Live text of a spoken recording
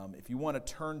If you want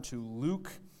to turn to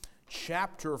Luke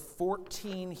chapter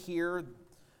 14 here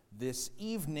this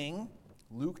evening,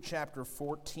 Luke chapter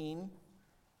 14.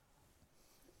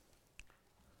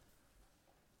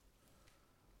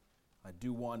 I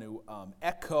do want to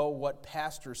echo what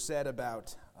Pastor said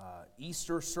about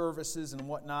Easter services and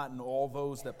whatnot, and all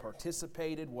those that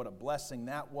participated. What a blessing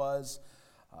that was.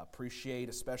 Appreciate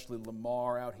especially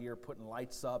Lamar out here putting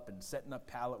lights up and setting up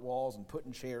pallet walls and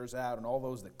putting chairs out, and all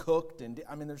those that cooked. And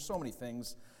I mean, there's so many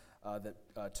things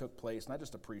that took place, and I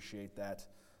just appreciate that.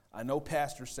 I know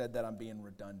Pastor said that I'm being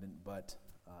redundant, but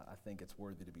I think it's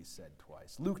worthy to be said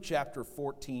twice. Luke chapter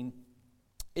 14,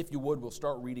 if you would, we'll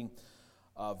start reading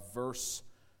verse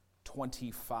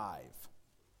 25.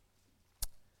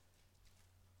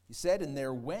 He said, "And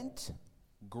there went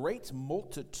great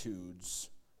multitudes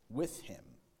with him.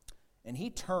 And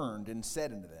he turned and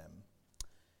said unto them,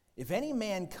 If any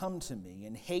man come to me,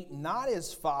 and hate not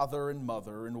his father and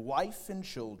mother, and wife and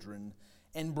children,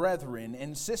 and brethren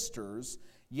and sisters,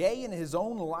 yea, and his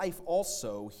own life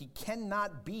also, he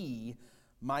cannot be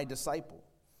my disciple.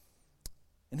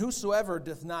 And whosoever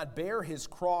doth not bear his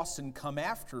cross and come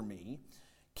after me,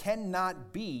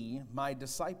 cannot be my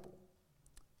disciple.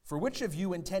 For which of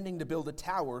you, intending to build a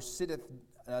tower, sitteth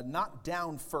not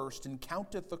down first, and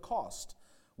counteth the cost,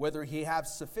 whether he have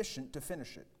sufficient to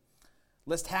finish it?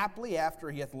 Lest haply, after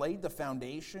he hath laid the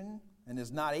foundation, and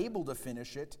is not able to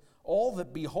finish it, all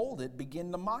that behold it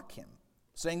begin to mock him,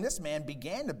 saying, This man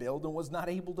began to build, and was not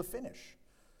able to finish.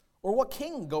 Or what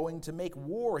king, going to make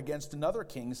war against another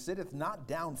king, sitteth not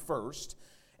down first,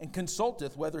 and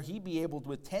consulteth whether he be able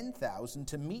with 10,000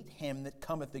 to meet him that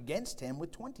cometh against him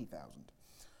with 20,000?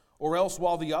 Or else,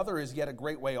 while the other is yet a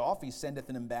great way off, he sendeth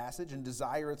an ambassage, and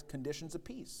desireth conditions of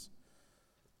peace.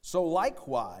 So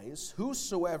likewise,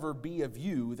 whosoever be of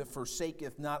you that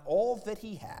forsaketh not all that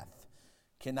he hath,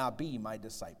 cannot be my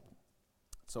disciple."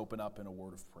 Let's open up in a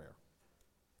word of prayer.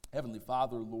 Heavenly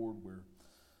Father, Lord, we're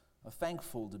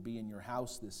thankful to be in your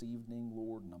house this evening,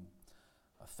 Lord, and I'm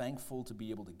thankful to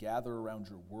be able to gather around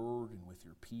your word and with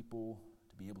your people,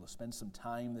 to be able to spend some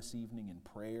time this evening in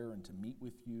prayer and to meet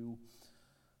with you.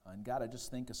 And God, I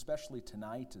just think especially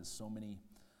tonight, as so many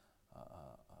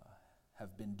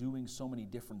have been doing so many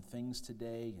different things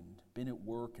today and been at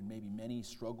work, and maybe many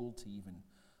struggled to even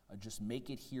just make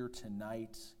it here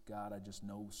tonight. God, I just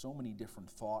know so many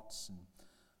different thoughts and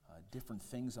different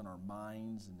things on our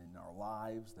minds and in our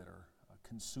lives that are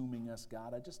consuming us.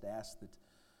 God, I just ask that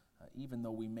even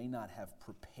though we may not have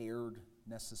prepared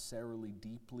necessarily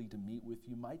deeply to meet with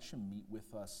you, might you meet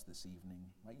with us this evening?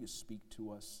 Might you speak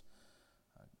to us?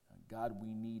 God,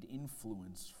 we need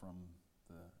influence from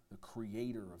the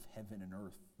creator of heaven and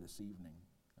earth this evening.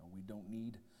 We don't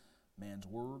need man's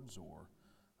words or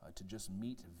to just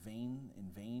meet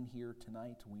in vain here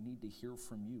tonight. We need to hear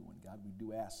from you, and God, we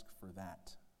do ask for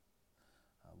that.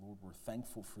 Lord, we're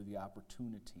thankful for the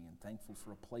opportunity and thankful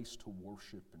for a place to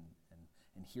worship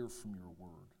and hear from your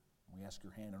word. We ask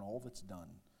your hand in all that's done.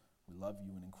 We love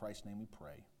you, and in Christ's name we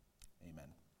pray. Amen.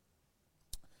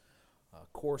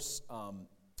 Of course,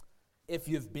 if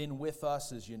you've been with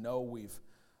us, as you know, we've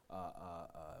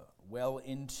well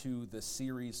into the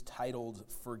series titled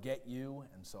Forget You,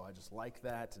 and so I just like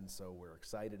that, and so we're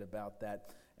excited about that.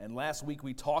 And last week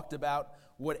we talked about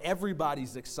what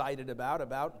everybody's excited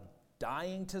about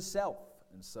dying to self,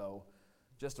 and so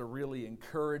just a really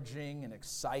encouraging and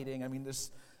exciting,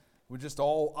 we're just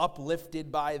all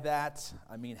uplifted by that.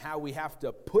 I mean, how we have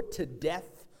to put to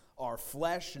death our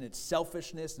flesh and its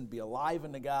selfishness and be alive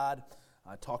unto God.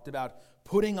 I talked about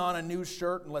putting on a new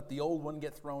shirt and let the old one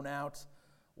get thrown out.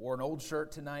 Wore an old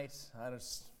shirt tonight.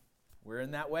 We're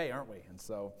in that way, aren't we? And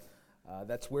so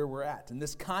that's where we're at. And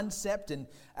this concept, and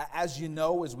as you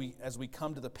know, as we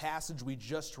come to the passage we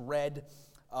just read,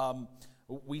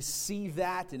 we see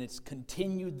that, and it's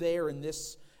continued there in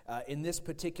this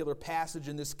particular passage.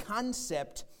 And this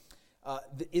concept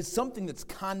is something that's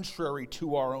contrary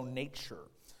to our own nature.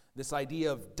 This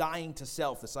idea of dying to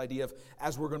self, this idea of,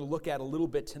 as we're going to look at a little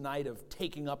bit tonight, of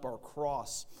taking up our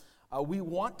cross. We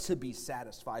want to be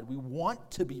satisfied. We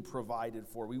want to be provided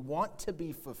for. We want to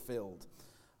be fulfilled.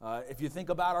 If you think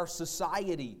about our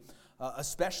society,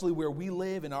 especially where we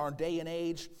live in our day and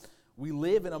age, we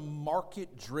live in a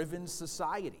market-driven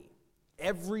society.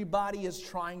 Everybody is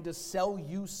trying to sell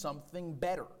you something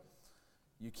better.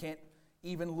 You can't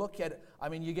even look at it.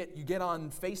 You get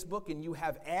on Facebook and you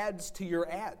have ads to your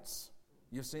ads.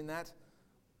 You've seen that?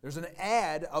 There's an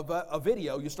ad of a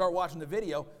video. You start watching the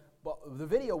video, but the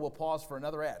video will pause for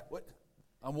another ad. What?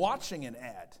 I'm watching an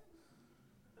ad.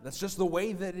 That's just the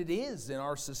way that it is in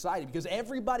our society, because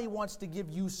everybody wants to give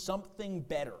you something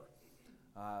better.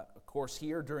 Of course,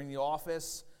 here during the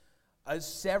office,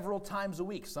 several times a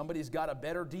week, somebody's got a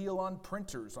better deal on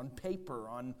printers, on paper,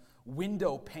 on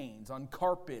window panes, on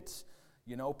carpets.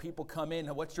 You know, people come in,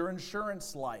 what's your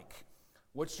insurance like?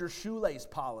 What's your shoelace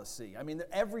policy? I mean,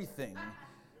 everything.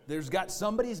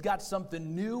 Somebody's got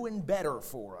something new and better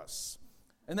for us.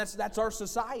 And that's our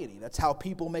society. That's how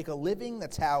people make a living.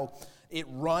 That's how it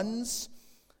runs.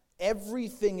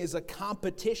 Everything is a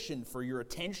competition for your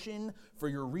attention, for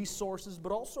your resources,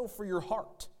 but also for your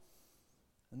heart.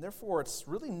 And therefore, it's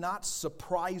really not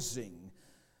surprising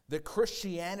that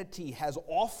Christianity has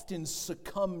often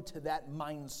succumbed to that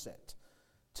mindset,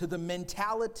 to the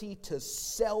mentality to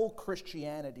sell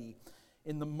Christianity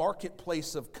in the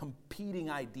marketplace of competing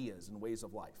ideas and ways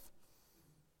of life.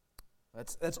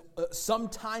 That's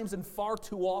sometimes and far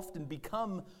too often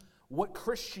become what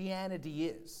Christianity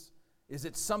is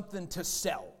it something to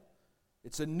sell.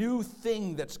 It's a new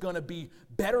thing that's going to be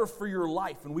better for your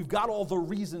life. And we've got all the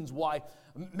reasons why,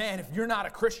 man, if you're not a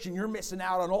Christian, you're missing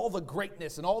out on all the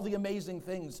greatness and all the amazing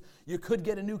things. You could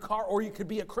get a new car or you could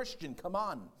be a Christian. Come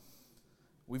on.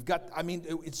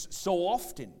 It's so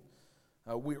often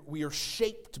we are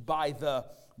shaped by the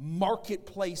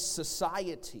marketplace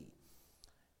society.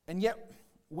 And yet,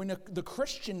 when the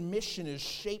Christian mission is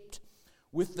shaped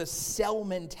with the sell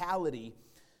mentality,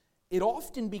 it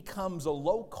often becomes a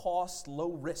low-cost,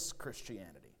 low-risk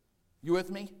Christianity. You with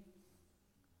me?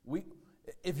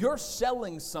 If you're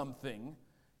selling something,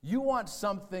 you want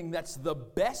something that's the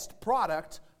best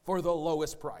product for the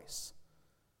lowest price.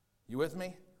 You with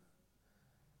me?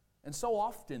 And so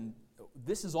often,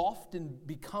 this often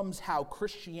becomes how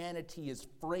Christianity is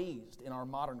phrased in our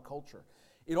modern culture.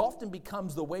 It often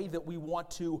becomes the way that we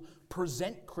want to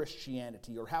present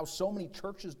Christianity, or how so many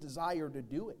churches desire to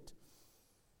do it.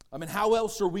 I mean, how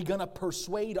else are we going to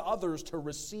persuade others to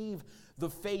receive the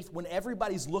faith when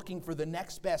everybody's looking for the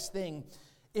next best thing,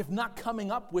 if not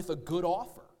coming up with a good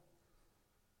offer?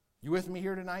 You with me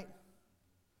here tonight?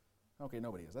 Okay,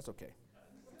 nobody is. That's okay.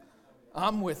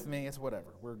 I'm with me. It's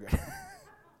whatever. We're good.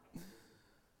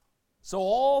 So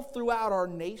all throughout our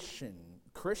nation,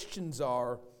 Christians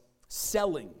are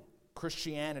selling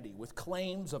Christianity with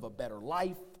claims of a better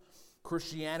life.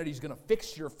 Christianity is going to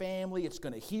fix your family. It's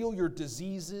going to heal your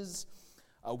diseases.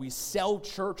 We sell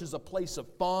church as a place of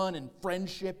fun and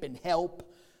friendship and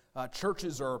help.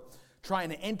 Churches are trying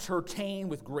to entertain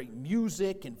with great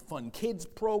music and fun kids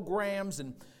programs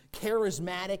and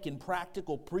charismatic and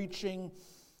practical preaching.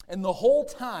 And the whole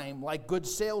time, like good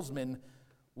salesmen,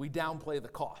 we downplay the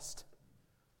cost.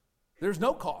 There's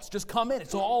no cost. Just come in.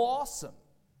 It's all awesome.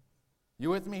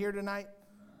 You with me here tonight?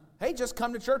 Hey, just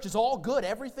come to church. It's all good.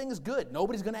 Everything is good.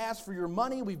 Nobody's going to ask for your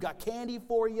money. We've got candy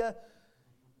for you.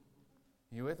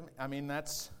 You with me? I mean,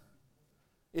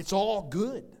 it's all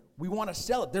good. We want to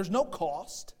sell it. There's no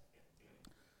cost.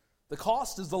 The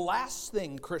cost is the last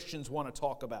thing Christians want to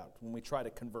talk about when we try to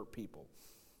convert people.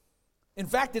 In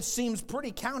fact, it seems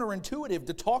pretty counterintuitive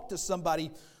to talk to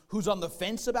somebody who's on the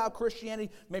fence about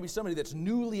Christianity, maybe somebody that's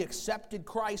newly accepted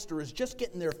Christ or is just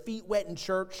getting their feet wet in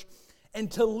church, and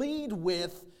to lead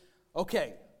with,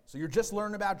 okay, so you're just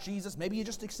learning about Jesus. Maybe you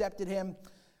just accepted him.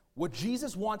 What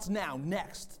Jesus wants now,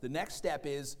 the next step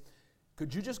is,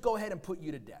 could you just go ahead and put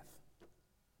you to death?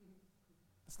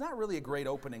 It's not really a great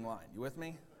opening line. You with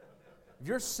me? If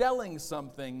you're selling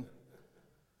something,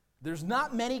 there's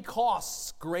not many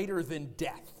costs greater than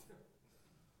death.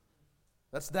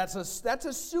 That's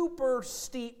a super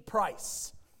steep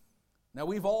price. Now,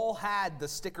 we've all had the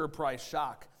sticker price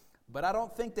shock, but I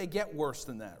don't think they get worse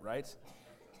than that, right?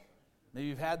 Maybe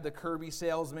you've had the Kirby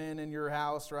salesman in your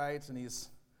house, right? And he's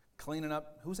cleaning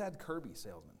up. Who's had Kirby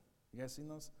salesmen? You guys seen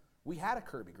those? We had a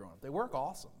Kirby growing up. They work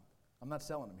awesome. I'm not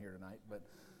selling them here tonight, but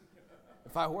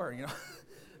if I were,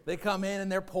 they come in and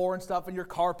they're pouring stuff in your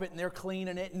carpet and they're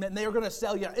cleaning it, and then they're going to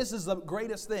sell you, this is the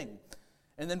greatest thing.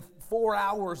 And then 4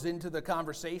 hours into the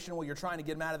conversation while you're trying to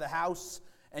get them out of the house,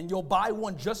 and you'll buy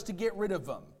one just to get rid of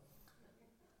them.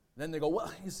 Then they go,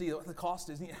 well, you see, the cost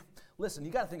is, listen,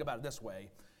 you got to think about it this way.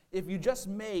 If you just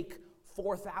make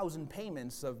 4,000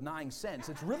 payments of 9 cents,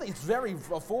 it's very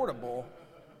affordable.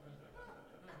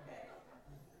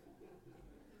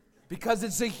 Because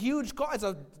it's a huge cost. It's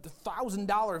a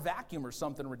 $1,000 vacuum or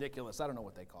something ridiculous. I don't know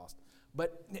what they cost.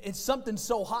 But it's something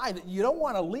so high that you don't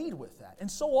want to lead with that.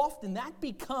 And so often that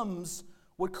becomes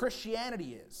what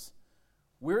Christianity is.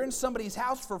 We're in somebody's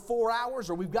house for 4 hours,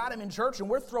 or we've got them in church and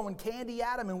we're throwing candy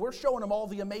at them and we're showing them all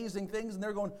the amazing things, and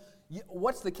they're going,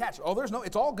 what's the catch? Oh,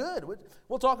 it's all good.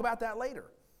 We'll talk about that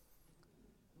later.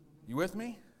 You with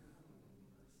me?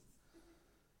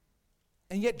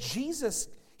 And yet Jesus,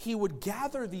 he would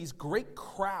gather these great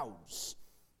crowds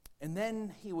And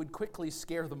then he would quickly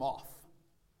scare them off.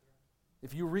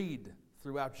 If you read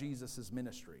throughout Jesus'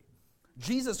 ministry,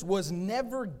 Jesus was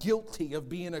never guilty of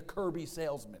being a Kirby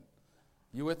salesman.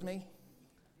 You with me?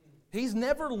 He's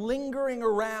never lingering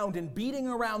around and beating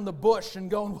around the bush and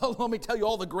going, well, let me tell you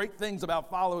all the great things about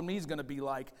following me is going to be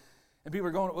like. And people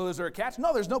are going, well, is there a catch?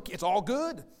 No, there's no, it's all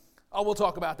good. Oh, we'll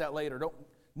talk about that later.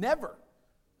 Never.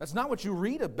 That's not what you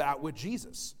read about with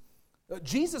Jesus.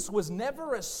 Jesus was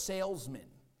never a salesman.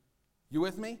 You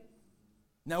with me?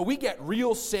 Now, we get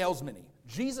real salesman-y.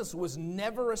 Jesus was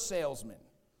never a salesman.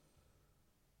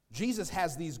 Jesus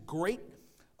has these great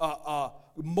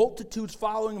multitudes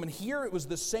following him, and here it was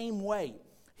the same way.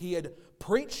 He had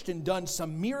preached and done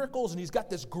some miracles, and he's got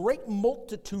this great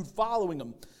multitude following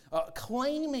him,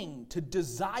 claiming to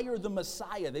desire the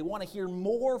Messiah. They want to hear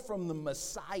more from the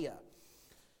Messiah.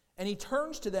 And he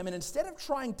turns to them, and instead of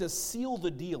trying to seal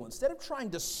the deal, instead of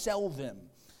trying to sell them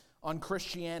on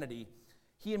Christianity,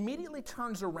 he immediately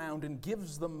turns around and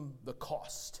gives them the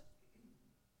cost.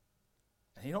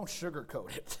 And he don't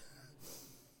sugarcoat it.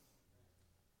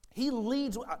 He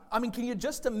leads. I mean, can you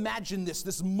just imagine this?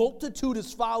 This multitude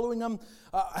is following him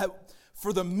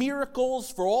for the miracles,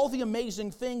 for all the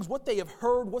amazing things, what they have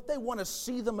heard, what they want to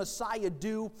see the Messiah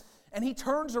do. And he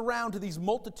turns around to these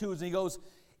multitudes and he goes,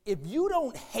 if you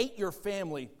don't hate your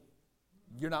family,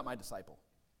 you're not my disciple.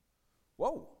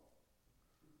 Whoa.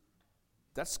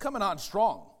 That's coming on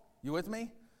strong. You with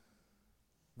me?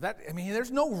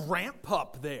 There's no ramp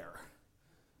up there.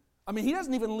 I mean, he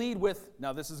doesn't even lead with,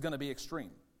 now this is going to be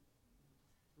extreme.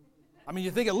 I mean,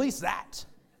 you think at least that.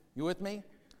 You with me?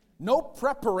 No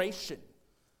preparation.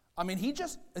 I mean,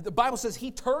 the Bible says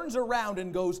he turns around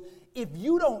and goes, if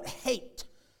you don't hate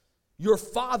your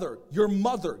father, your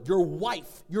mother, your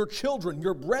wife, your children,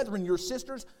 your brethren, your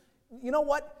sisters, you know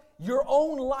what? Your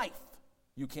own life,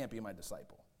 you can't be my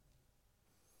disciple.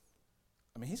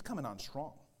 I mean, he's coming on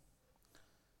strong.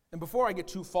 And before I get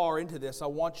too far into this, I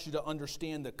want you to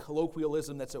understand the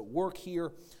colloquialism that's at work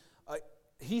here.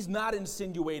 He's not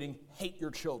insinuating hate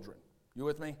your children. You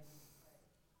with me?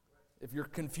 If you're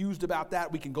confused about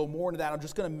that, we can go more into that. I'm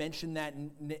just going to mention that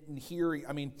in here.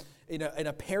 I mean, in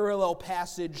a parallel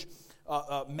passage,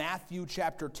 Matthew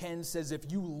chapter 10 says,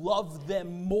 if you love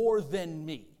them more than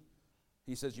me,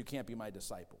 he says, you can't be my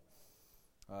disciple.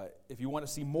 If you want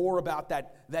to see more about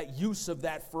that use of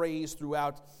that phrase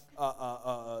throughout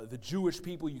the Jewish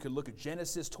people, you can look at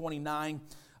Genesis 29,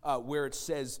 where it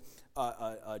says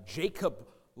Jacob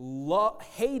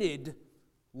hated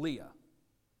Leah.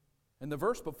 And the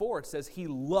verse before it says he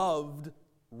loved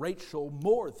Rachel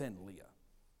more than Leah.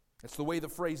 That's the way the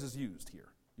phrase is used here.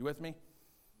 You with me?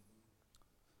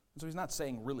 So he's not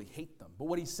saying really hate them, but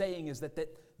what he's saying is that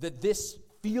this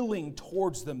feeling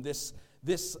towards them, this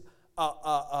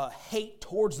hate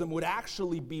towards them would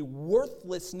actually be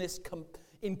worthlessness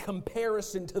in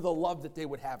comparison to the love that they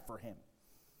would have for him.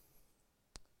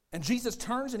 And Jesus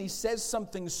turns and he says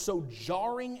something so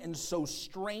jarring and so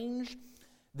strange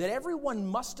that everyone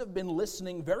must have been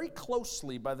listening very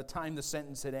closely by the time the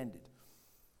sentence had ended.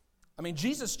 I mean,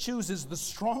 Jesus chooses the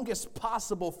strongest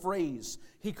possible phrase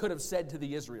he could have said to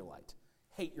the Israelite: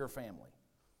 hate your family.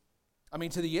 I mean,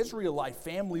 to the Israelite,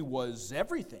 family was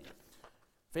everything.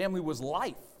 Family was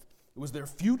life. It was their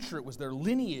future. It was their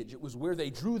lineage. It was where they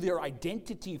drew their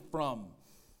identity from.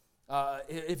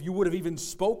 If you would have even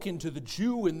spoken to the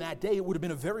Jew in that day, it would have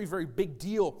been a very, very big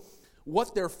deal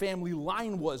what their family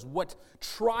line was, what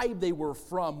tribe they were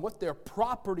from, what their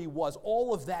property was.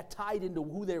 All of that tied into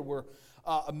who they were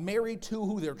married to,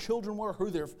 who their children were,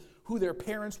 who their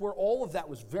parents were. All of that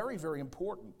was very, very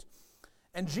important.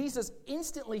 And Jesus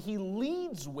instantly, he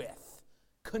leads with,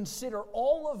 consider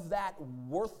all of that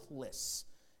worthless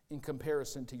in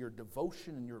comparison to your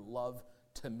devotion and your love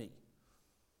to me.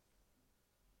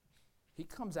 He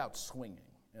comes out swinging,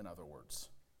 in other words.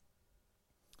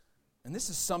 And this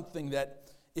is something that,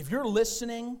 if you're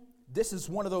listening, this is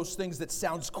one of those things that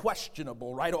sounds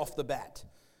questionable right off the bat.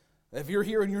 If you're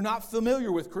here and you're not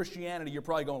familiar with Christianity, you're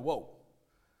probably going, whoa,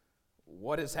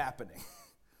 what is happening?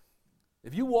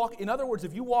 If you walk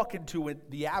into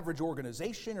the average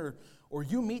organization or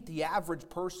you meet the average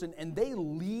person and they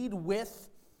lead with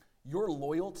your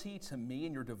loyalty to me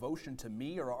and your devotion to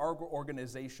me or our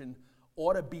organization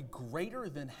ought to be greater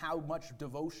than how much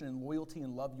devotion and loyalty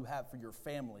and love you have for your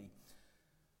family,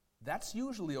 that's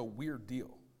usually a weird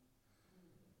deal.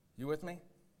 You with me?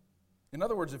 In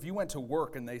other words, if you went to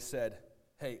work and they said,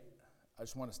 hey, I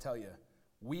just want to tell you,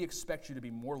 we expect you to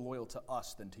be more loyal to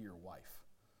us than to your wife,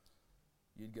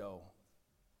 you'd go,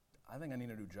 I think I need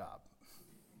a new job.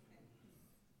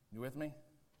 You with me?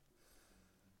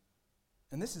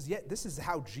 And this is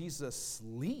how Jesus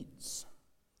leads.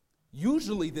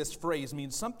 Usually this phrase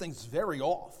means something's very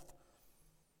off.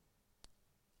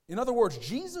 In other words,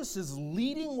 Jesus is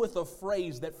leading with a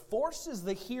phrase that forces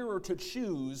the hearer to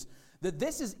choose that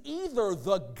this is either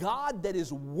the God that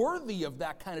is worthy of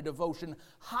that kind of devotion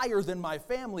higher than my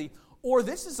family, or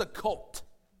this is a cult.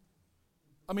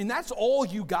 I mean, that's all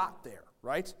you got there,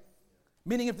 right?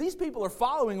 Meaning if these people are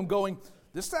following him going,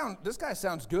 this guy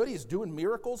sounds good, he's doing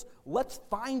miracles, let's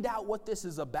find out what this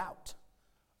is about.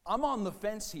 I'm on the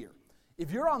fence here.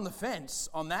 If you're on the fence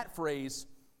on that phrase,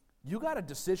 you got a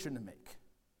decision to make.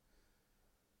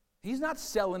 He's not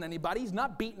selling anybody. He's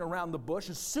not beating around the bush.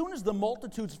 As soon as the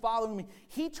multitude's following me,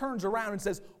 he turns around and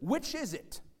says, which is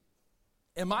it?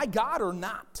 Am I God or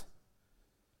not?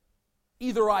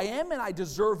 Either I am and I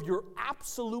deserve your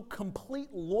absolute, complete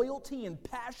loyalty and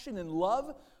passion and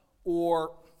love,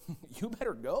 or you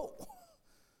better go.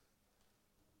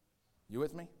 You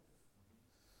with me?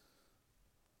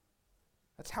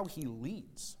 That's how he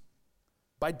leads.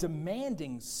 By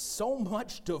demanding so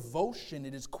much devotion,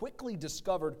 it is quickly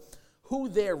discovered who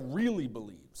there really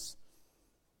believes.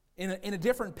 In a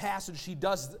different passage, he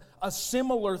does a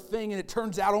similar thing, and it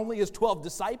turns out only his 12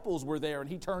 disciples were there, and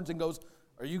he turns and goes,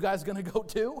 are you guys going to go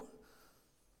too?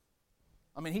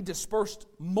 I mean, he dispersed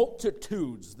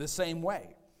multitudes the same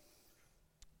way.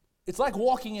 It's like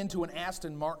walking into an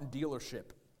Aston Martin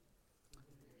dealership.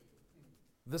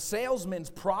 The salesman's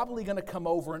probably going to come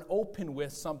over and open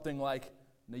with something like,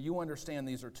 now you understand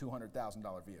these are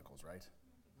 $200,000 vehicles, right?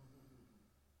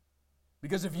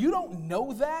 Because if you don't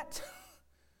know that,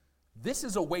 this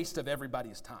is a waste of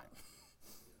everybody's time.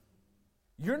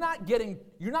 You're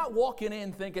not walking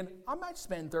in thinking, I might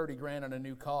spend 30 grand on a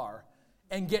new car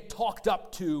and get talked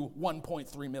up to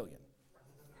 1.3 million.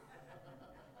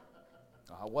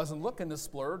 I wasn't looking to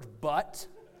splurge, but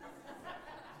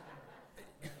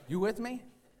you with me?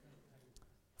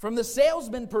 From the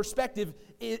salesman perspective,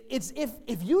 it's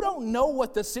if you don't know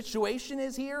what the situation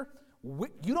is here,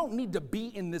 you don't need to be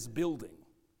in this building.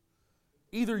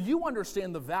 Either you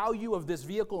understand the value of this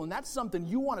vehicle and that's something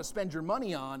you want to spend your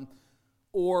money on,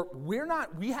 or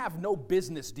we have no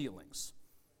business dealings.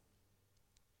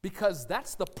 Because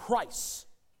that's the price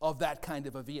of that kind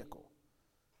of a vehicle.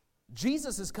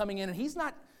 Jesus is coming in and he's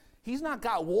not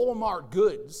got Walmart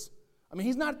goods. I mean,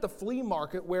 he's not at the flea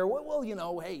market where, well,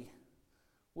 hey,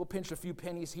 we'll pinch a few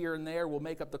pennies here and there. We'll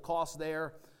make up the cost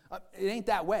there. It ain't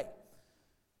that way.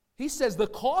 He says the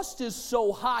cost is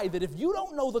so high that if you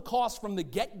don't know the cost from the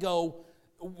get-go,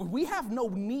 we have no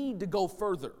need to go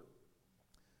further.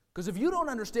 Because if you don't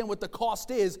understand what the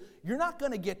cost is, you're not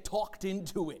going to get talked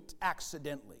into it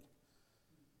accidentally.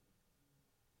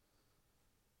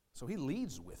 So he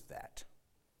leads with that.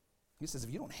 He says, if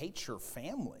you don't hate your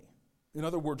family, in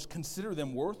other words, consider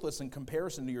them worthless in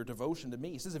comparison to your devotion to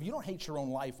me. He says, if you don't hate your own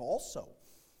life also.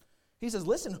 He says,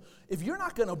 listen, if you're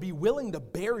not going to be willing to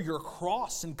bear your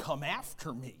cross and come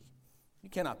after me, you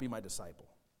cannot be my disciple.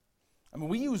 I mean,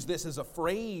 we use this as a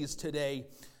phrase today,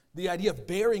 the idea of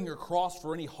bearing your cross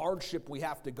for any hardship we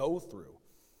have to go through.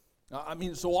 I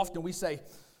mean, so often we say,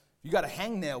 you got a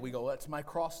hangnail, we go, that's my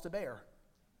cross to bear.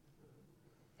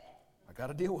 I got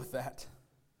to deal with that.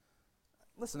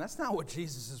 Listen, that's not what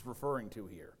Jesus is referring to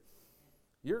here.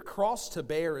 Your cross to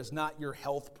bear is not your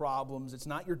health problems. It's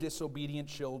not your disobedient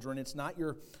children. It's not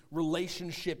your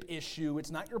relationship issue. It's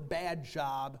not your bad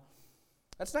job.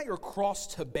 That's not your cross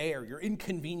to bear, your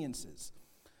inconveniences.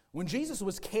 When Jesus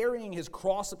was carrying his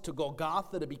cross up to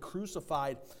Golgotha to be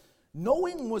crucified, no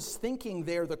one was thinking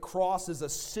there the cross is a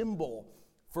symbol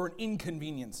for an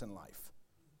inconvenience in life.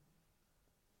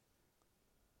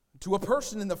 To a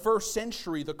person in the first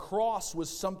century, the cross was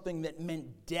something that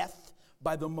meant death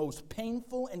by the most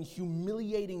painful and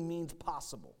humiliating means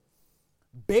possible.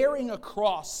 Bearing a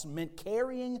cross meant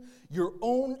carrying your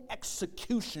own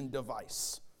execution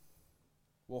device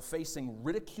while facing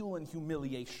ridicule and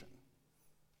humiliation.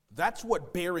 That's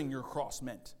what bearing your cross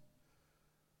meant.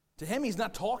 To him, he's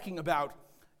not talking about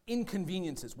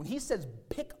inconveniences. When he says,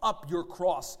 pick up your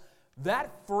cross,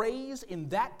 that phrase in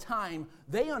that time,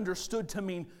 they understood to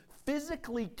mean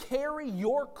physically carry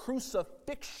your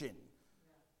crucifixion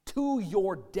to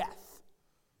your death.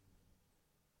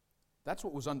 That's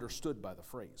what was understood by the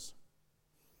phrase.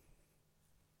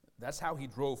 That's how he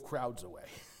drove crowds away.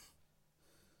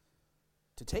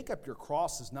 To take up your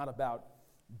cross is not about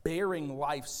bearing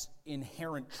life's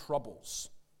inherent troubles.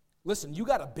 Listen, you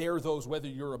got to bear those whether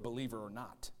you're a believer or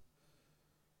not.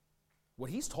 What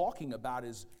he's talking about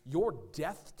is your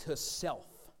death to self.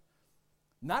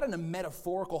 Not in a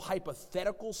metaphorical,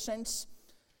 hypothetical sense.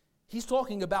 He's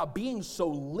talking about being so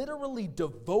literally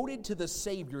devoted to the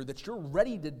Savior that you're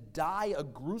ready to die a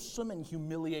gruesome and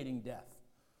humiliating death.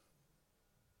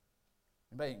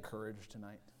 Anybody encouraged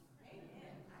tonight?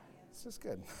 This is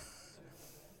good.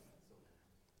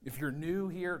 If you're new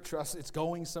here, trust it's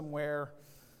going somewhere.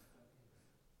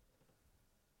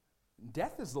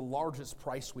 Death is the largest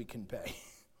price we can pay.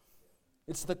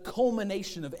 It's the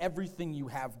culmination of everything you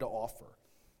have to offer.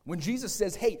 When Jesus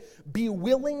says, hey, be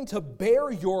willing to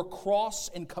bear your cross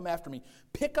and come after me.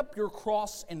 Pick up your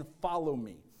cross and follow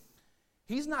me.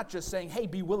 He's not just saying, hey,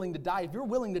 be willing to die. If you're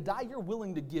willing to die, you're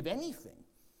willing to give anything.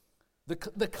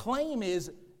 The claim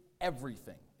is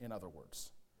everything, in other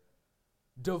words.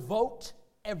 Devote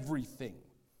everything.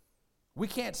 We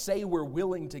can't say we're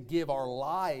willing to give our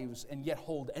lives and yet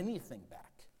hold anything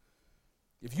back.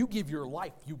 If you give your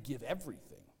life, you give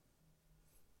everything,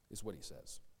 is what he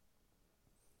says.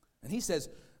 And he says,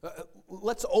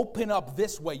 let's open up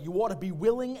this way. You ought to be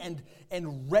willing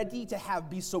and ready to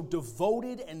be so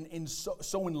devoted and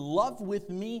so in love with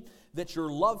me that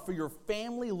your love for your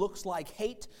family looks like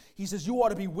hate. He says you ought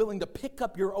to be willing to pick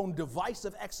up your own device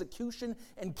of execution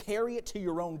and carry it to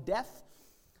your own death.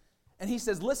 And he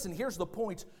says, listen, here's the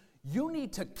point. You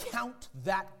need to count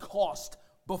that cost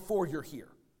before you're here.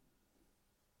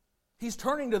 He's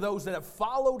turning to those that have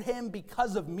followed him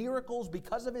because of miracles,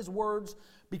 because of his words,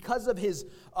 because of his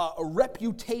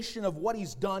reputation of what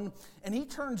he's done. And he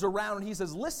turns around and he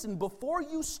says, listen, before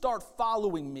you start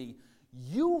following me,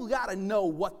 you got to know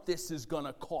what this is going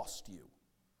to cost you.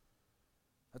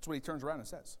 That's what he turns around and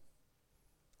says.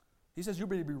 He says, you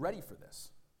better be ready for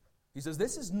this. He says,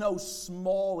 this is no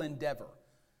small endeavor.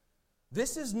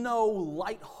 This is no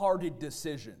lighthearted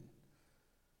decision.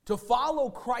 To follow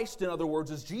Christ, in other words,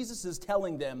 as Jesus is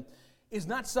telling them, is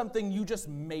not something you just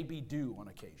maybe do on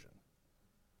occasion.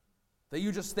 That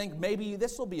you just think, maybe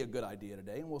this will be a good idea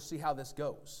today, and we'll see how this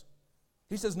goes.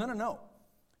 He says, no.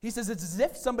 He says, it's as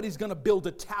if somebody's going to build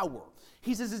a tower.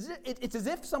 He says, it's as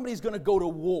if somebody's going to go to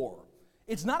war.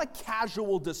 It's not a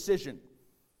casual decision.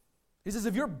 He says,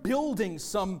 if you're building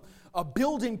a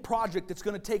building project that's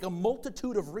going to take a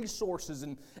multitude of resources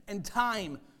and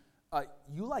time,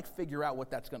 you figure out what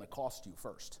that's going to cost you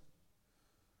first.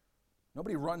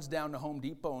 Nobody runs down to Home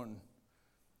Depot and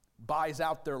buys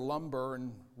out their lumber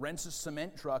and rents a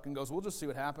cement truck and goes, we'll just see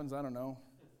what happens. I don't know.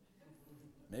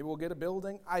 Maybe we'll get a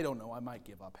building. I don't know. I might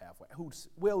give up halfway.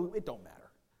 Well, it don't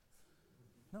matter.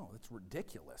 No, it's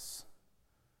ridiculous.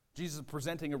 Jesus is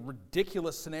presenting a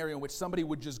ridiculous scenario in which somebody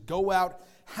would just go out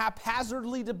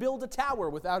haphazardly to build a tower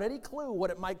without any clue what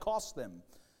it might cost them.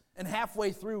 And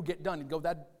halfway through get done and go,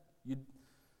 you'd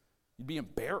be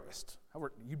embarrassed.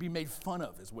 You'd be made fun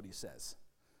of, is what he says.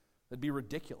 That'd be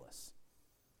ridiculous.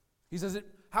 He says,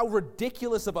 how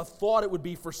ridiculous of a thought it would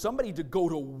be for somebody to go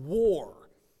to war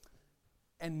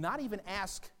and not even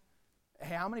ask,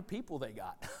 hey, how many people they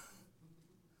got?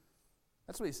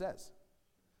 That's what he says.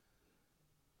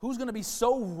 Who's going to be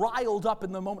so riled up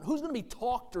in the moment? Who's going to be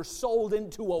talked or sold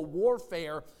into a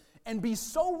warfare and be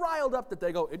so riled up that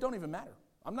they go, it don't even matter.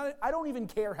 I don't even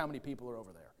care how many people are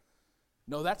over there.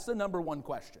 No, that's the number one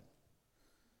question.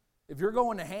 If you're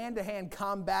going to hand-to-hand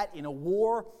combat in a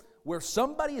war where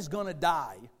somebody is going to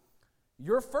die,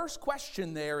 your first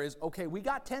question there is, okay, we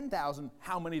got 10,000,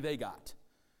 how many they got?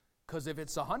 Because if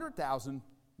it's 100,000,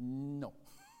 no.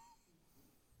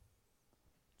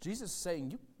 Jesus is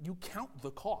saying, you count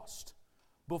the cost.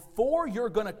 Before you're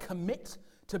going to commit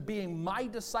to being my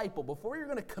disciple, before you're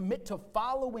going to commit to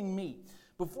following me,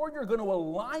 before you're going to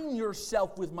align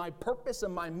yourself with my purpose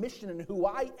and my mission and who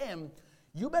I am,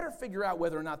 you better figure out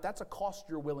whether or not that's a cost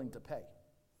you're willing to pay.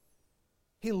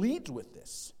 He leads with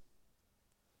this.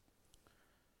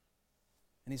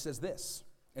 And he says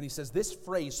this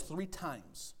phrase 3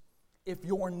 times. If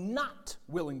you're not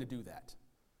willing to do that,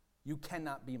 you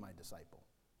cannot be my disciple.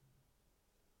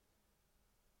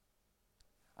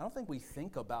 I don't think we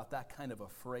think about that kind of a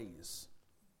phrase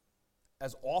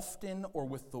as often or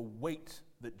with the weight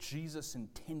that Jesus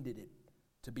intended it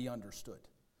to be understood.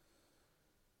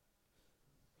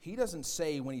 He doesn't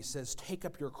say when he says, take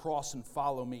up your cross and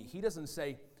follow me, he doesn't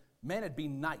say, man, it'd be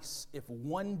nice if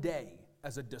one day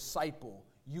as a disciple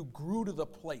you grew to the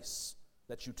place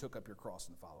that you took up your cross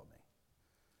and followed me.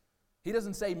 He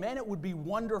doesn't say, man, it would be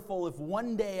wonderful if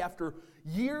one day after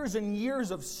years and years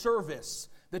of service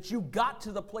that you got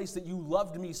to the place that you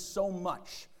loved me so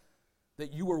much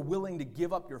that you were willing to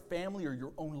give up your family or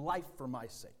your own life for my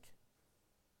sake.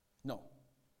 No.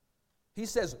 He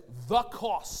says the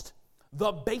cost,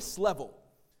 the base level.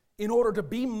 In order to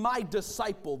be my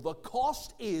disciple, the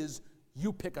cost is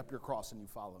you pick up your cross and you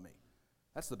follow me.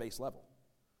 That's the base level.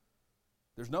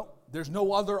 There's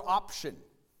no other option.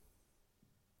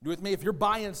 You with me? If you're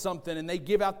buying something and they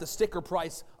give out the sticker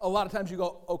price, a lot of times you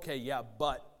go, okay, yeah,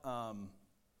 but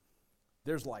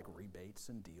there's like rebates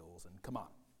and deals, and come on.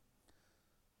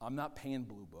 I'm not paying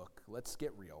Blue Book. Let's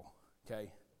get real,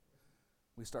 okay?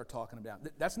 We start talking about,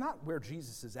 that's not where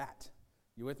Jesus is at.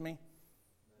 You with me?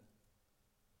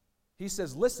 He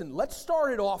says, listen, let's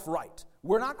start it off right.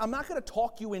 I'm not going to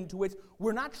talk you into it.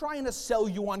 We're not trying to sell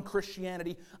you on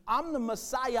Christianity. I'm the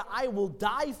Messiah. I will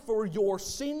die for your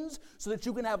sins so that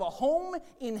you can have a home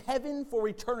in heaven for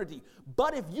eternity.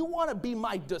 But if you want to be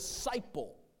my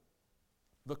disciple,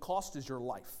 the cost is your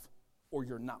life, or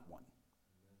you're not one.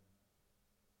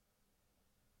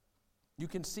 You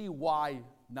can see why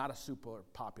not a super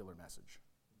popular message.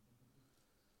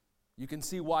 You can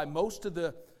see why most of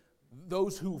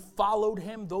those who followed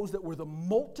him, those that were the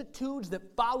multitudes that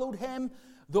followed him,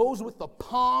 those with the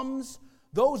palms,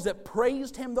 those that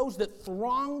praised him, those that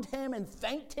thronged him and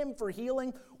thanked him for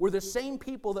healing, were the same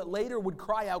people that later would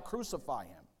cry out, crucify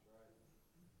him.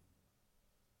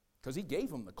 Because he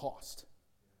gave them the cost.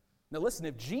 Now listen,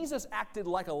 if Jesus acted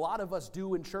like a lot of us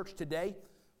do in church today,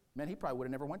 man, he probably would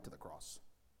have never went to the cross.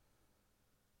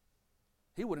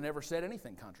 He would have never said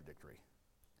anything contradictory.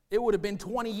 It would have been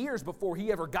 20 years before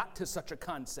he ever got to such a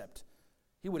concept.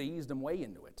 He would have eased him way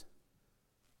into it.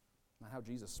 Not how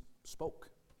Jesus spoke,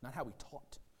 not how he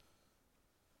taught.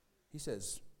 He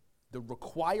says, the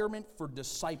requirement for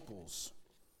disciples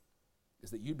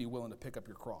is that you'd be willing to pick up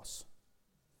your cross.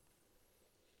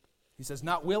 He says,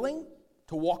 not willing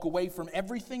to walk away from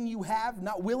everything you have,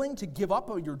 not willing to give up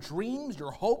on your dreams,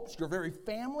 your hopes, your very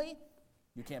family,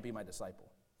 you can't be my disciple.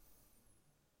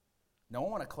 Now, I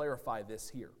want to clarify this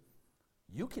here.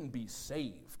 You can be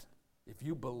saved if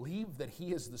you believe that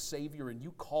he is the Savior and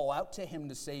you call out to him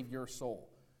to save your soul.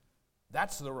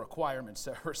 That's the requirement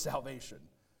for salvation.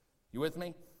 You with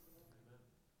me?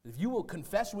 If you will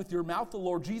confess with your mouth the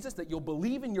Lord Jesus, that you'll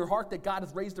believe in your heart that God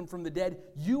has raised him from the dead,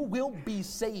 you will be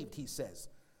saved, he says.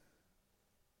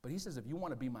 But he says, if you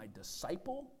want to be my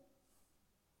disciple,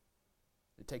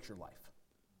 it takes your life.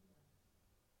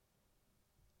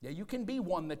 Yeah, you can be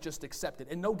one that just accepted.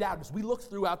 And no doubt, as we look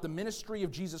throughout the ministry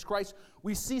of Jesus Christ,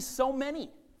 we see so many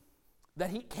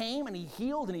that he came and he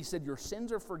healed and he said, your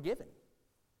sins are forgiven.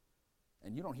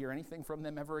 And you don't hear anything from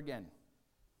them ever again.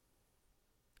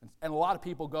 And a lot of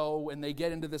people go and they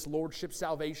get into this lordship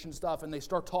salvation stuff and they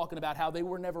start talking about how they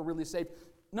were never really saved.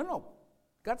 No.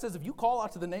 God says, if you call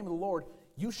out to the name of the Lord,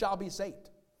 you shall be saved.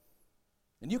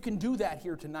 And you can do that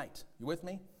here tonight. You with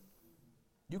me?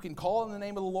 You can call in the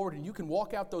name of the Lord and you can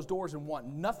walk out those doors and want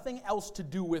nothing else to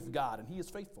do with God. And he is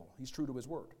faithful. He's true to his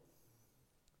word.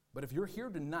 But if you're here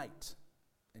tonight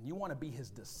and you want to be his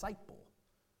disciple,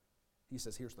 he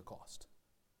says, here's the cost.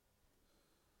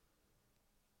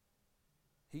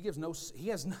 He has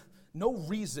no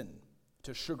reason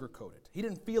to sugarcoat it. He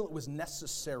didn't feel it was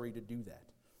necessary to do that.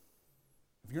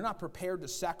 If you're not prepared to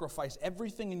sacrifice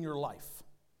everything in your life,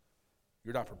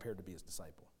 you're not prepared to be his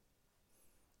disciple.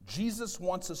 Jesus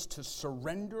wants us to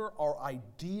surrender our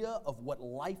idea of what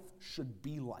life should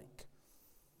be like.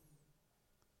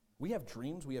 We have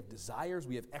dreams, we have desires,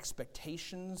 we have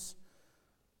expectations.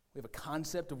 We have a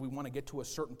concept of we want to get to a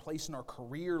certain place in our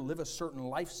career, live a certain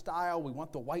lifestyle. We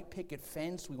want the white picket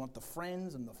fence. We want the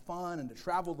friends and the fun and to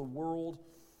travel the world.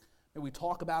 And we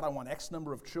talk about I want X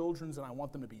number of children and I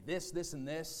want them to be this, and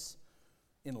this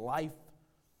in life.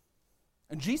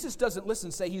 And Jesus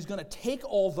doesn't, say he's going to take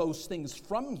all those things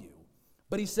from you,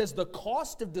 but he says the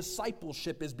cost of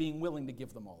discipleship is being willing to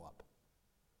give them all up.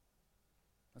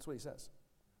 That's what he says.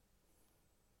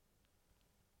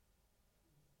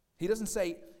 He doesn't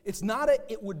say, it's not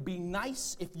it would be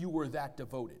nice if you were that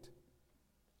devoted.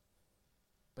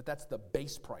 But that's the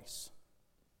base price.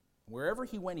 Wherever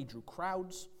he went, he drew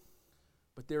crowds,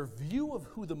 but their view of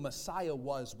who the Messiah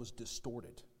was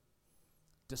distorted.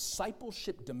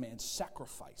 Discipleship demands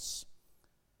sacrifice,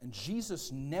 and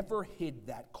Jesus never hid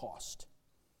that cost.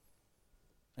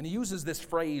 And he uses this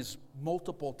phrase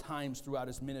multiple times throughout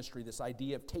his ministry, this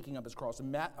idea of taking up his cross.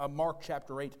 In Mark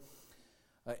chapter 8,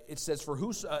 it says,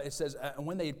 and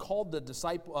when they had called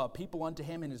the people unto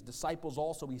him and his disciples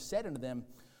also, he said unto them,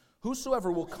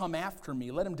 whosoever will come after me,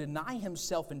 let him deny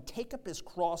himself and take up his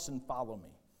cross and follow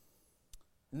me.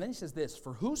 And then he says this,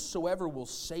 for whosoever will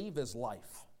save his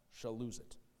life shall lose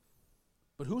it.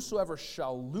 But whosoever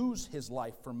shall lose his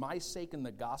life for my sake and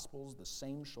the gospel's, the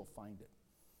same shall find it.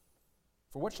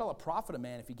 For what shall it profit a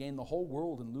man if he gain the whole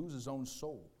world and lose his own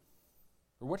soul?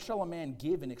 Or what shall a man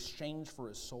give in exchange for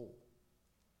his soul?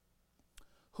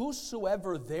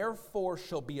 Whosoever therefore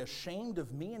shall be ashamed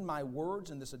of me and my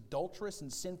words in this adulterous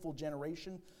and sinful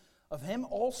generation, of him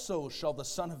also shall the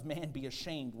Son of Man be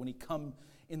ashamed when he come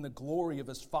in the glory of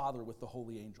his Father with the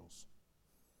holy angels.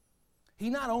 He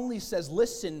not only says,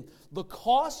 listen, the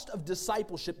cost of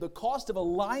discipleship, the cost of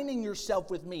aligning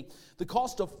yourself with me, the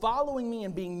cost of following me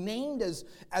and being named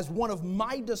as one of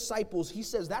my disciples, he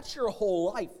says that's your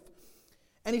whole life.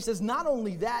 And he says not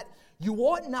only that, you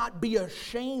ought not be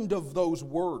ashamed of those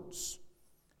words.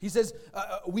 He says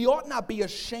we ought not be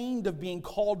ashamed of being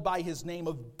called by his name,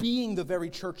 of being the very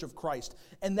church of Christ,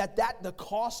 and that the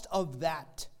cost of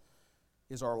that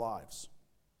is our lives.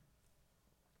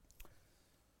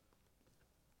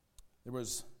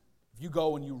 If you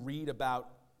go and you read about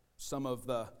some of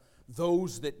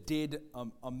those that did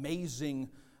amazing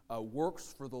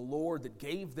works for the Lord, that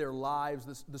gave their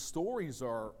lives, the stories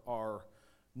are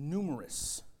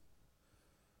numerous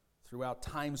throughout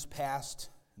times past,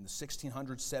 in the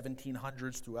 1600s,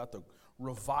 1700s, throughout the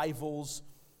revivals.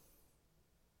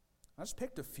 I just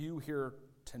picked a few here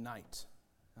tonight.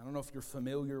 I don't know if you're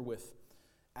familiar with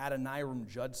Adoniram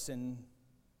Judson,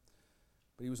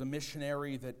 but he was a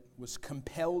missionary that was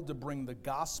compelled to bring the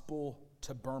gospel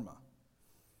to Burma.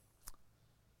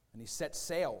 And he set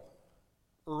sail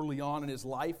early on in his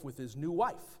life with his new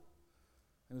wife.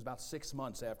 It was about 6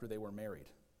 months after they were married.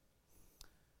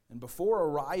 And before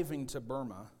arriving to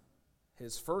Burma,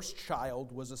 his first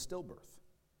child was a stillbirth.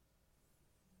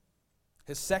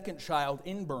 His second child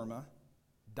in Burma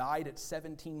died at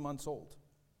 17 months old.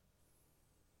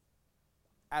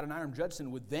 Adoniram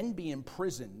Judson would then be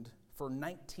imprisoned for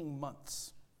 19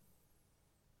 months.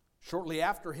 Shortly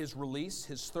after his release,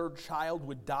 his third child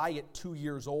would die at 2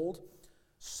 years old,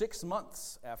 6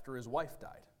 months after his wife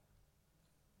died.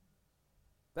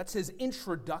 That's his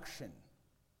introduction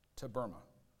to Burma.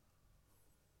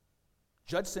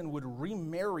 Judson would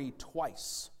remarry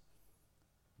twice,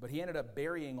 but he ended up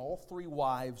burying all 3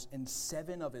 wives and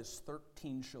 7 of his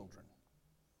 13 children,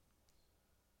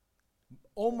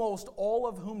 almost all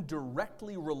of whom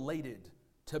directly related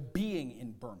to being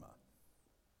in Burma,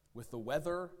 with the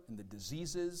weather and the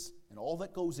diseases and all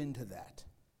that goes into that.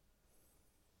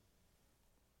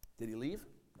 Did he leave?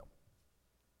 No.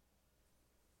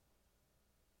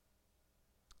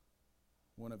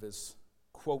 One of his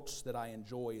quotes that I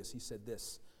enjoy is he said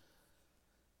this,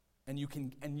 and you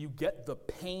get the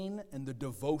pain and the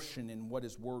devotion in what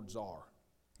his words are.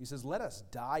 He says, "Let us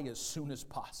die as soon as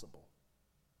possible,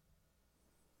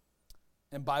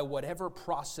 and by whatever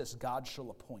process God shall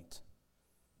appoint."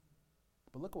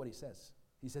 But look at what he says.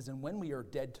 He says, "And when we are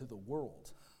dead to the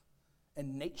world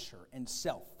and nature and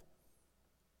self,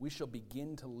 we shall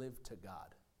begin to live to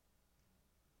God."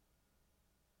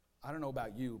 I don't know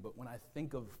about you, but when I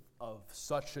think of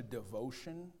such a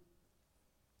devotion,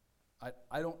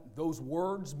 those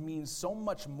words mean so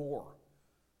much more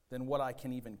than what I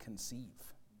can even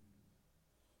conceive.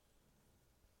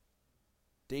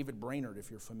 David Brainerd, if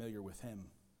you're familiar with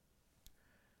him,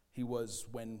 he was,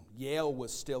 when Yale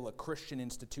was still a Christian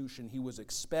institution, he was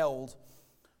expelled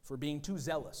for being too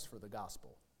zealous for the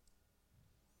gospel.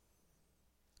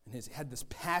 And he had this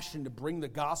passion to bring the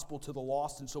gospel to the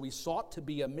lost, and so he sought to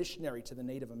be a missionary to the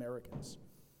Native Americans.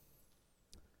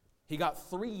 He got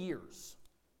 3 years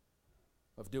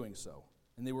of doing so,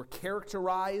 and they were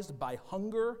characterized by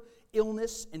hunger,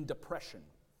 illness, and depression.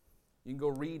 You can go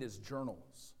read his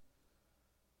journals.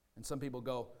 And some people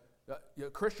go,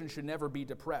 Christians should never be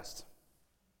depressed.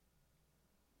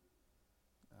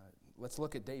 Let's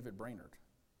look at David Brainerd.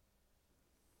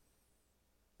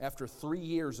 After 3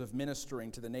 years of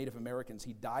ministering to the Native Americans,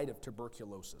 he died of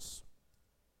tuberculosis.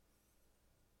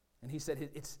 And he said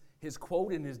his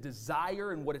quote and his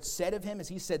desire and what it said of him is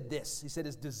he said this. He said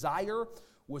his desire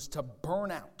was to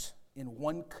burn out in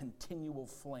one continual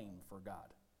flame for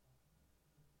God.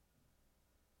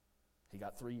 He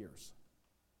got 3 years,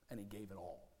 and he gave it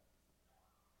all.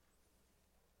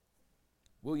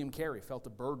 William Carey felt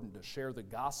a burden to share the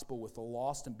gospel with the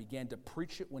lost and began to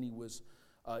preach it when he was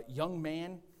a young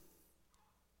man.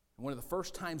 And one of the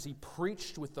first times he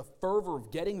preached with the fervor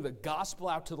of getting the gospel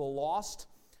out to the lost,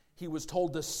 he was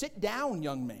told to sit down,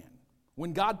 young man.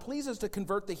 When God pleases to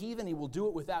convert the heathen, he will do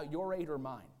it without your aid or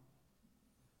mine.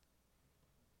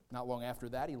 Not long after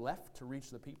that, he left to reach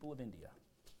the people of India.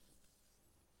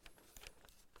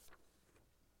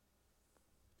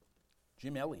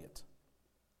 Jim Elliot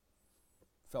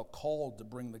felt called to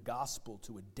bring the gospel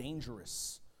to a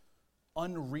dangerous,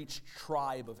 unreached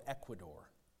tribe of Ecuador.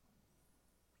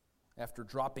 After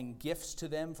dropping gifts to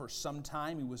them for some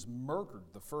time, he was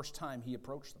murdered the first time he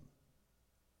approached them.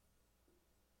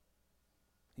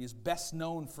 He is best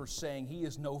known for saying, "He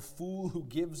is no fool who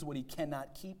gives what he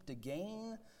cannot keep to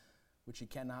gain which he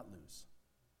cannot lose."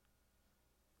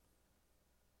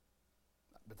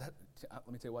 But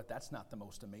let me tell you what, that's not the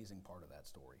most amazing part of that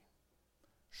story.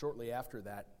 Shortly after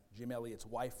that, Jim Elliot's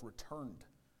wife returned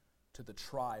to the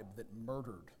tribe that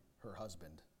murdered her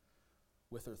husband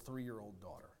with her 3-year-old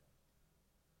daughter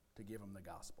to give him the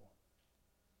gospel.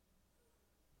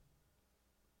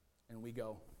 And we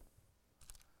go,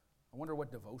 I wonder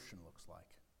what devotion looks like.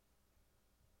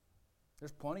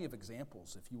 There's plenty of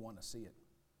examples if you want to see it.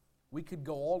 We could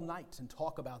go all night and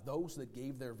talk about those that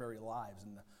gave their very lives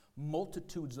and the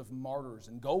multitudes of martyrs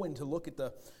and go in to look at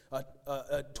the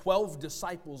 12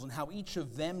 disciples and how each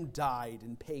of them died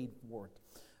and paid for it,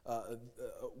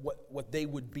 what they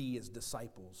would be as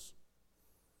disciples.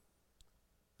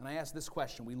 And I ask this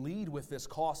question. We lead with this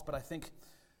cost, but I think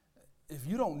if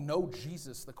you don't know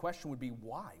Jesus, the question would be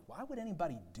why? Why would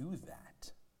anybody do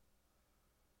that?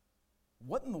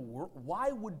 What in the world?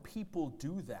 Why would people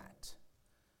do that?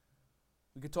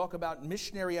 We could talk about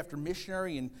missionary after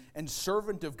missionary and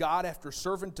servant of God after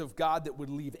servant of God that would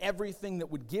leave everything, that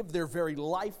would give their very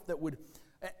life, that would...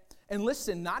 And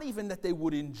listen, not even that they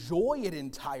would enjoy it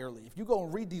entirely. If you go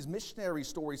and read these missionary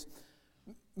stories,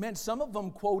 man, some of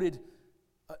them quoted,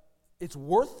 it's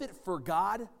worth it for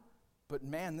God, but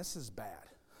man, this is bad.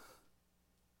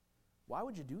 Why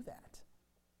would you do that?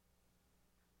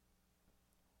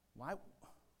 Why?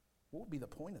 What would be the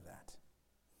point of that?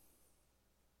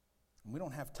 And we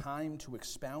don't have time to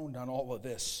expound on all of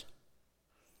this.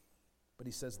 But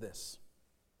he says this: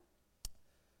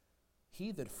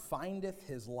 he that findeth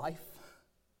his life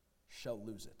shall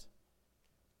lose it,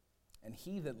 and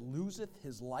he that loseth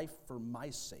his life for my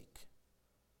sake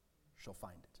shall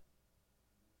find it.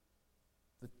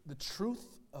 The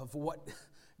truth of what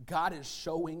God is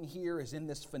showing here is in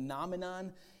this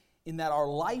phenomenon, in that our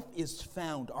life is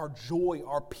found, our joy,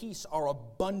 our peace, our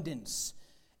abundance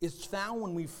is found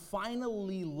when we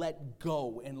finally let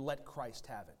go and let Christ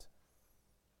have it.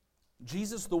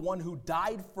 Jesus, the one who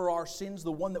died for our sins,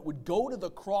 the one that would go to the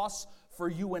cross for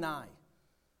you and I.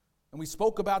 And we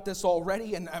spoke about this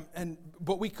already,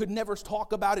 but we could never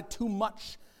talk about it too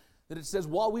much. That it says,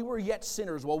 while we were yet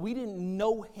sinners, while we didn't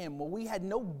know him, while we had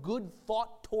no good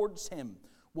thought towards him,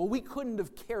 while we couldn't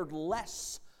have cared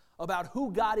less about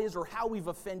who God is or how we've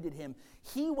offended him,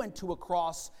 he went to a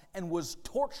cross and was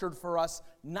tortured for us,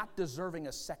 not deserving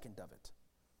a second of it.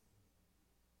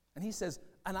 And he says,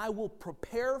 and I will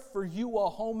prepare for you a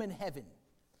home in heaven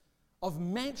of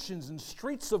mansions and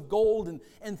streets of gold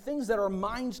and things that our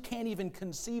minds can't even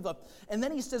conceive of. And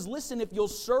then he says, listen, if you'll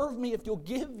serve me, if you'll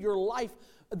give your life,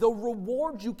 the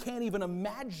reward you can't even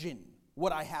imagine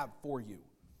what I have for you.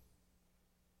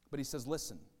 But he says,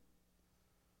 listen,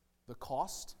 the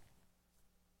cost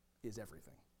is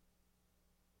everything.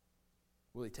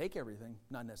 Will he take everything?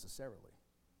 Not necessarily.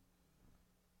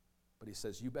 But he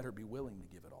says, you better be willing to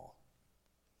give it all.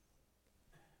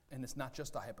 And it's not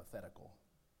just a hypothetical.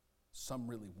 Some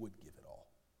really would give it all.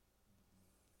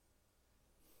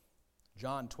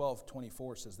 John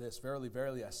 12:24 says this: verily,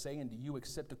 verily, I say unto you,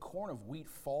 except a corn of wheat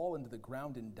fall into the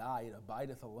ground and die, it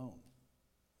abideth alone.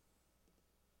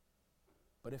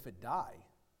 But if it die,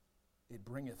 it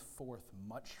bringeth forth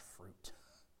much fruit.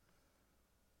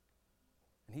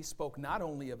 And he spoke not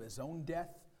only of his own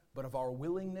death, but of our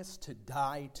willingness to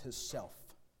die to self.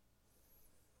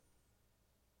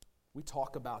 We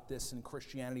talk about this in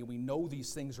Christianity. We know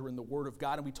these things are in the Word of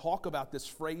God, and we talk about this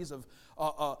phrase of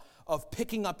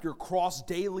picking up your cross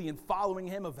daily and following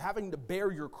him, of having to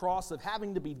bear your cross, of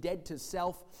having to be dead to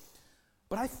self.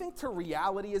 But I think the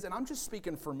reality is, and I'm just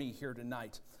speaking for me here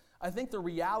tonight, I think the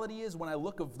reality is when I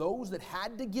look of those that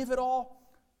had to give it all,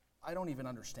 I don't even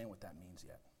understand what that means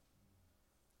yet.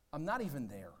 I'm not even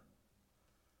there.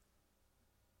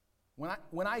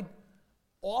 When I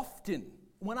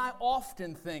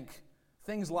often think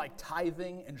things like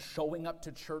tithing and showing up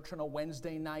to church on a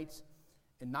Wednesday night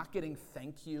and not getting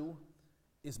thank you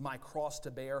is my cross to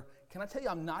bear, can I tell you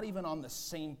I'm not even on the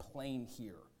same plane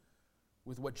here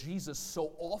with what Jesus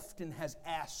so often has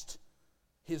asked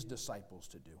his disciples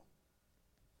to do.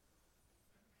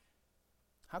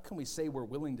 How can we say we're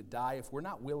willing to die if we're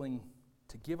not willing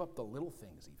to give up the little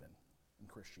things even in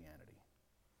Christianity?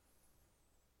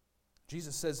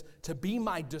 Jesus says, to be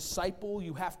my disciple,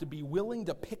 you have to be willing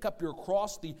to pick up your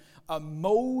cross, the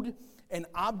mode and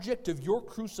object of your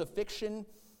crucifixion.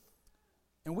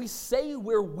 And we say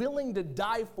we're willing to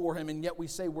die for him, and yet we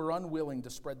say we're unwilling to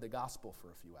spread the gospel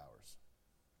for a few hours.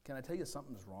 Can I tell you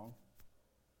something's wrong?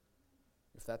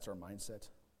 If that's our mindset.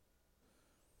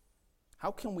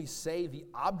 How can we say the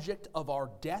object of our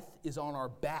death is on our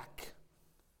back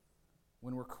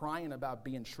when we're crying about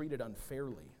being treated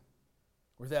unfairly?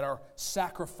 Or that our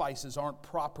sacrifices aren't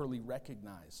properly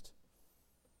recognized?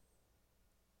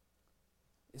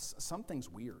 something's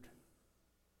weird.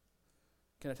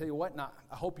 Can I tell you what? Now,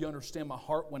 I hope you understand my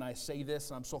heart when I say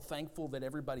this. I'm so thankful that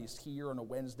everybody's here on a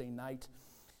Wednesday night,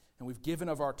 and we've given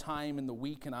of our time in the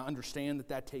week, and I understand that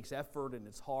that takes effort and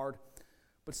it's hard.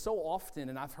 But so often,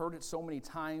 and I've heard it so many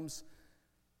times,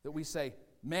 that we say,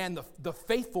 man, the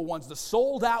faithful ones, the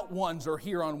sold out ones are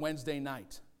here on Wednesday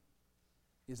night.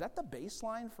 Is that the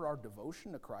baseline for our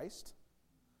devotion to Christ?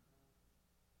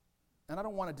 And I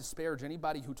don't want to disparage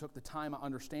anybody who took the time. I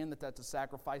understand that that's a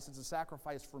sacrifice. It's a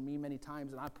sacrifice for me many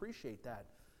times, and I appreciate that.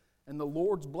 And the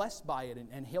Lord's blessed by it,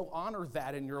 and He'll honor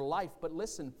that in your life. But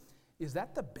listen, is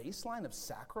that the baseline of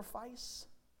sacrifice?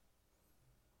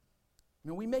 I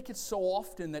mean, we make it so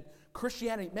often that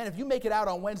Christianity, man, if you make it out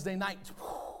on Wednesday night,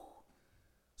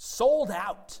 sold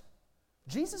out.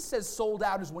 Jesus says sold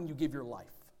out is when you give your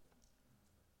life.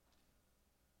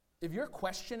 If you're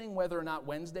questioning whether or not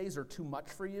Wednesdays are too much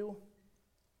for you,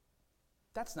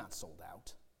 that's not sold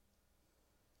out.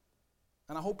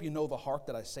 And I hope you know the heart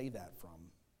that I say that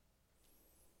from.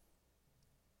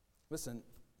 Listen,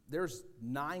 there's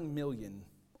 9 million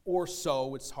or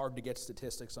so, it's hard to get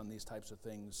statistics on these types of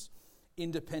things,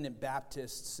 independent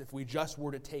Baptists, if we just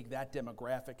were to take that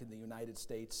demographic in the United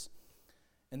States.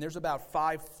 And there's about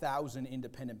 5,000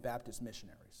 independent Baptist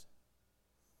missionaries.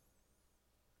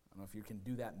 I don't know if you can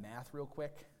do that math real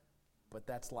quick, but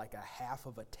that's like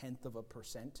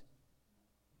 0.5%.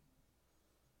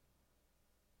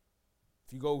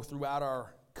 If you go throughout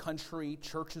our country,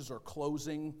 churches are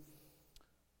closing.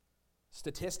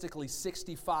 Statistically,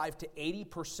 65 to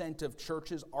 80% of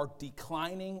churches are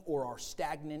declining or are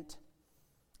stagnant.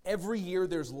 Every year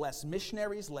there's less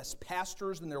missionaries, less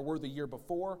pastors than there were the year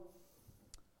before.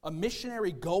 A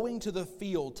missionary going to the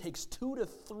field takes 2 to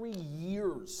 3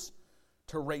 years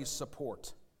to raise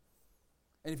support.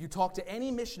 And if you talk to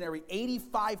any missionary,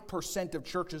 85% of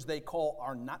churches they call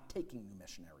are not taking new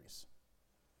missionaries.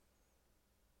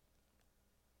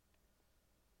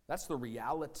 That's the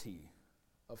reality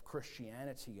of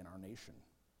Christianity in our nation.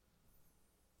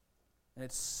 And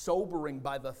it's sobering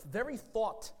by the very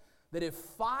thought that if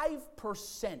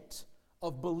 5%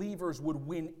 of believers would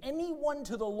win anyone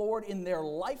to the Lord in their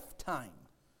lifetime,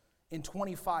 in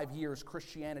 25 years,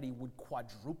 Christianity would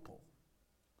quadruple.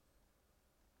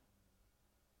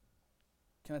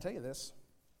 Can I tell you this?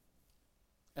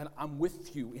 And I'm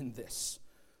with you in this.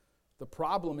 The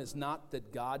problem is not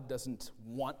that God doesn't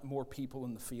want more people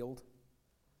in the field.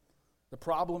 The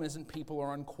problem isn't people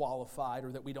are unqualified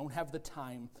or that we don't have the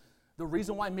time. The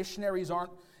reason why missionaries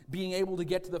aren't being able to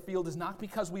get to the field is not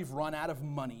because we've run out of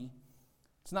money.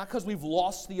 It's not because we've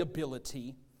lost the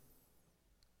ability.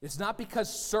 It's not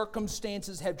because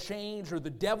circumstances have changed or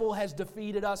the devil has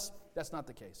defeated us. That's not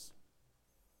the case.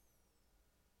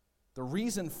 The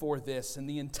reason for this and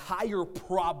the entire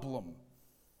problem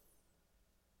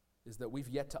is that we've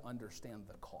yet to understand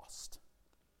the cost.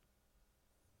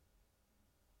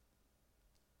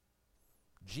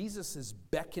 Jesus is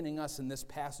beckoning us in this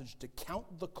passage to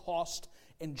count the cost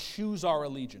and choose our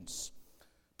allegiance.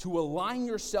 To align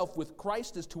yourself with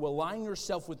Christ is to align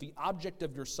yourself with the object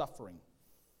of your suffering.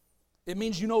 It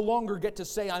means you no longer get to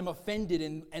say, I'm offended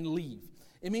and leave.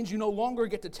 It means you no longer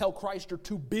get to tell Christ you're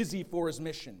too busy for His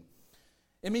mission.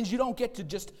 It means you don't get to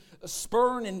just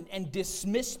spurn and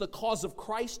dismiss the cause of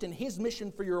Christ and His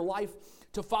mission for your life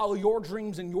to follow your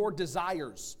dreams and your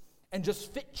desires and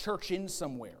just fit church in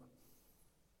somewhere.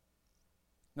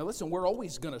 Now listen, we're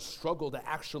always going to struggle to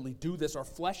actually do this. Our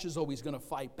flesh is always going to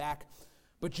fight back.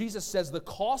 But Jesus says the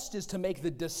cost is to make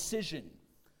the decision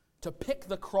to pick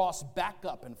the cross back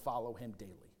up and follow Him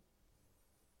daily.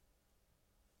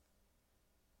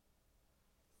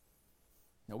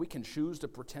 Now, we can choose to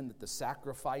pretend that the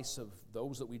sacrifice of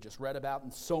those that we just read about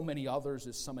and so many others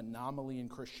is some anomaly in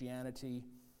Christianity.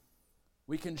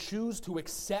 We can choose to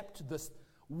accept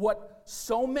what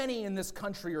so many in this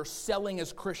country are selling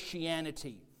as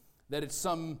Christianity, that it's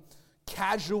some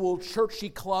casual churchy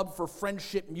club for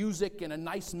friendship music and a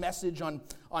nice message on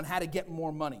how to get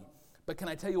more money. But can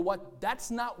I tell you what?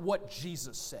 That's not what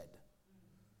Jesus said.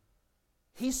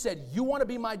 He said, you want to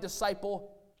be my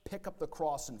disciple? Pick up the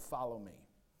cross and follow me.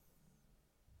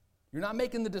 You're not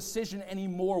making the decision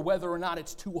anymore whether or not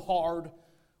it's too hard,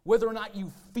 whether or not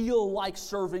you feel like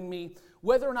serving me,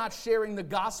 whether or not sharing the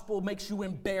gospel makes you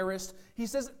embarrassed. He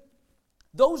says,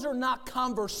 those are not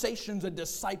conversations a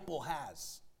disciple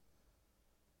has.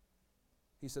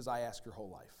 He says, I ask your whole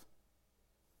life.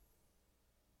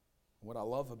 What I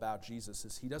love about Jesus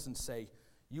is He doesn't say,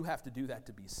 you have to do that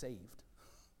to be saved.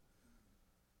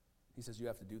 He says, you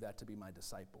have to do that to be my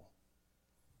disciple.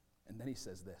 And then He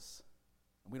says this.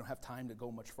 And we don't have time to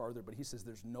go much farther, but He says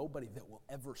there's nobody that will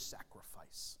ever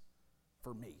sacrifice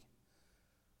for me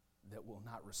that will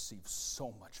not receive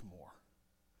so much more.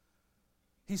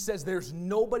 He says there's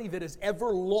nobody that has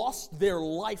ever lost their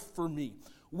life for me,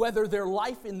 whether their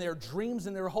life in their dreams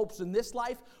and their hopes in this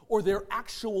life or their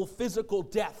actual physical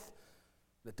death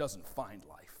that doesn't find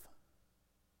life.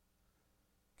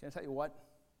 Can I tell you what?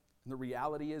 And the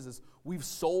reality is we've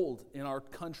sold in our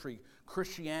country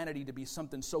Christianity to be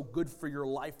something so good for your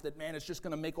life that, man, it's just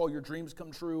going to make all your dreams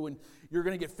come true, and you're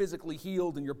going to get physically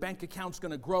healed, and your bank account's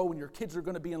going to grow, and your kids are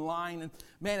going to be in line, and,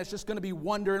 man, it's just going to be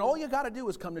wonder, and all you got to do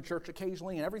is come to church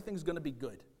occasionally, and everything's going to be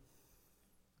good.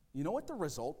 You know what the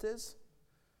result is?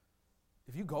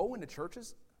 If you go into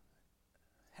churches,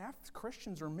 half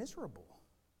Christians are miserable.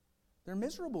 They're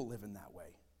miserable living that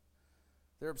way.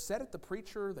 They're upset at the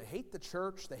preacher. They hate the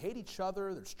church. They hate each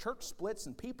other. There's church splits,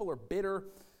 and people are bitter.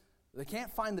 They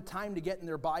can't find the time to get in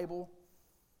their Bible.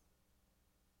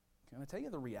 Can I tell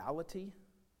you the reality?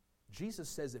 Jesus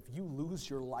says if you lose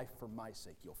your life for my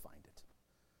sake, you'll find it.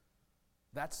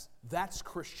 That's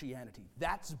Christianity.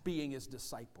 That's being his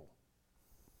disciple.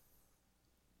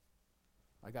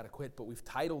 I got to quit, but we've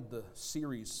titled the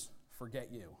series, Forget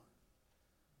You.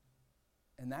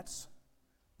 And that's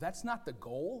not the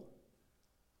goal.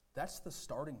 That's the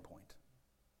starting point.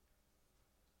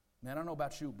 Man, I don't know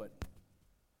about you, but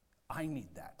I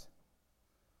need that.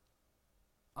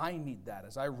 I need that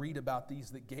as I read about these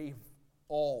that gave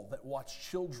all, that watched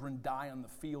children die on the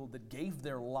field, that gave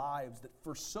their lives, that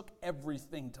forsook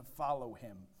everything to follow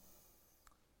him.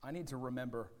 I need to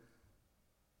remember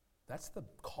that's the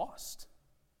cost.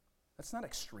 That's not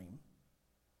extreme.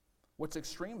 What's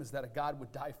extreme is that a God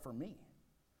would die for me.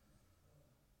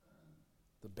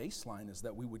 The baseline is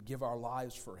that we would give our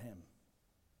lives for him.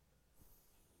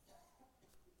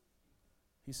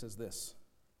 He says this,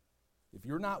 if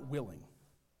you're not willing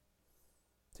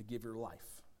to give your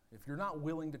life, if you're not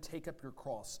willing to take up your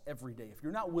cross every day, if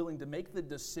you're not willing to make the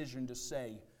decision to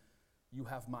say, you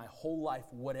have my whole life,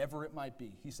 whatever it might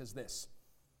be, he says this,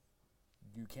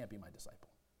 you can't be my disciple.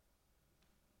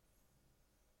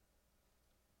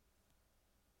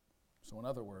 So in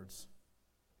other words,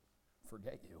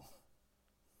 forget you.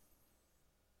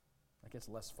 That gets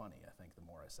less funny, I think, the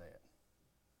more I say it.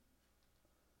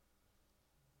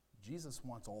 Jesus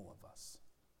wants all of us.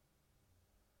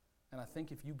 And I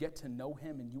think if you get to know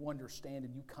him and you understand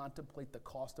and you contemplate the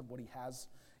cost of what he has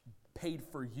paid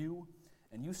for you,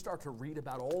 and you start to read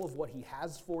about all of what he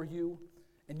has for you,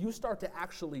 and you start to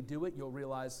actually do it, you'll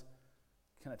realize,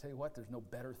 can I tell you what? There's no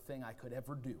better thing I could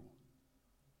ever do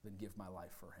than give my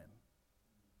life for him.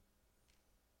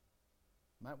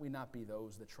 Might we not be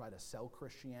those that try to sell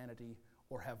Christianity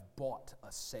or have bought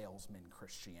a salesman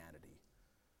Christianity?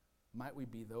 Might we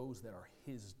be those that are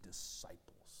his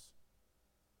disciples?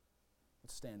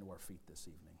 Let's stand to our feet this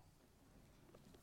evening.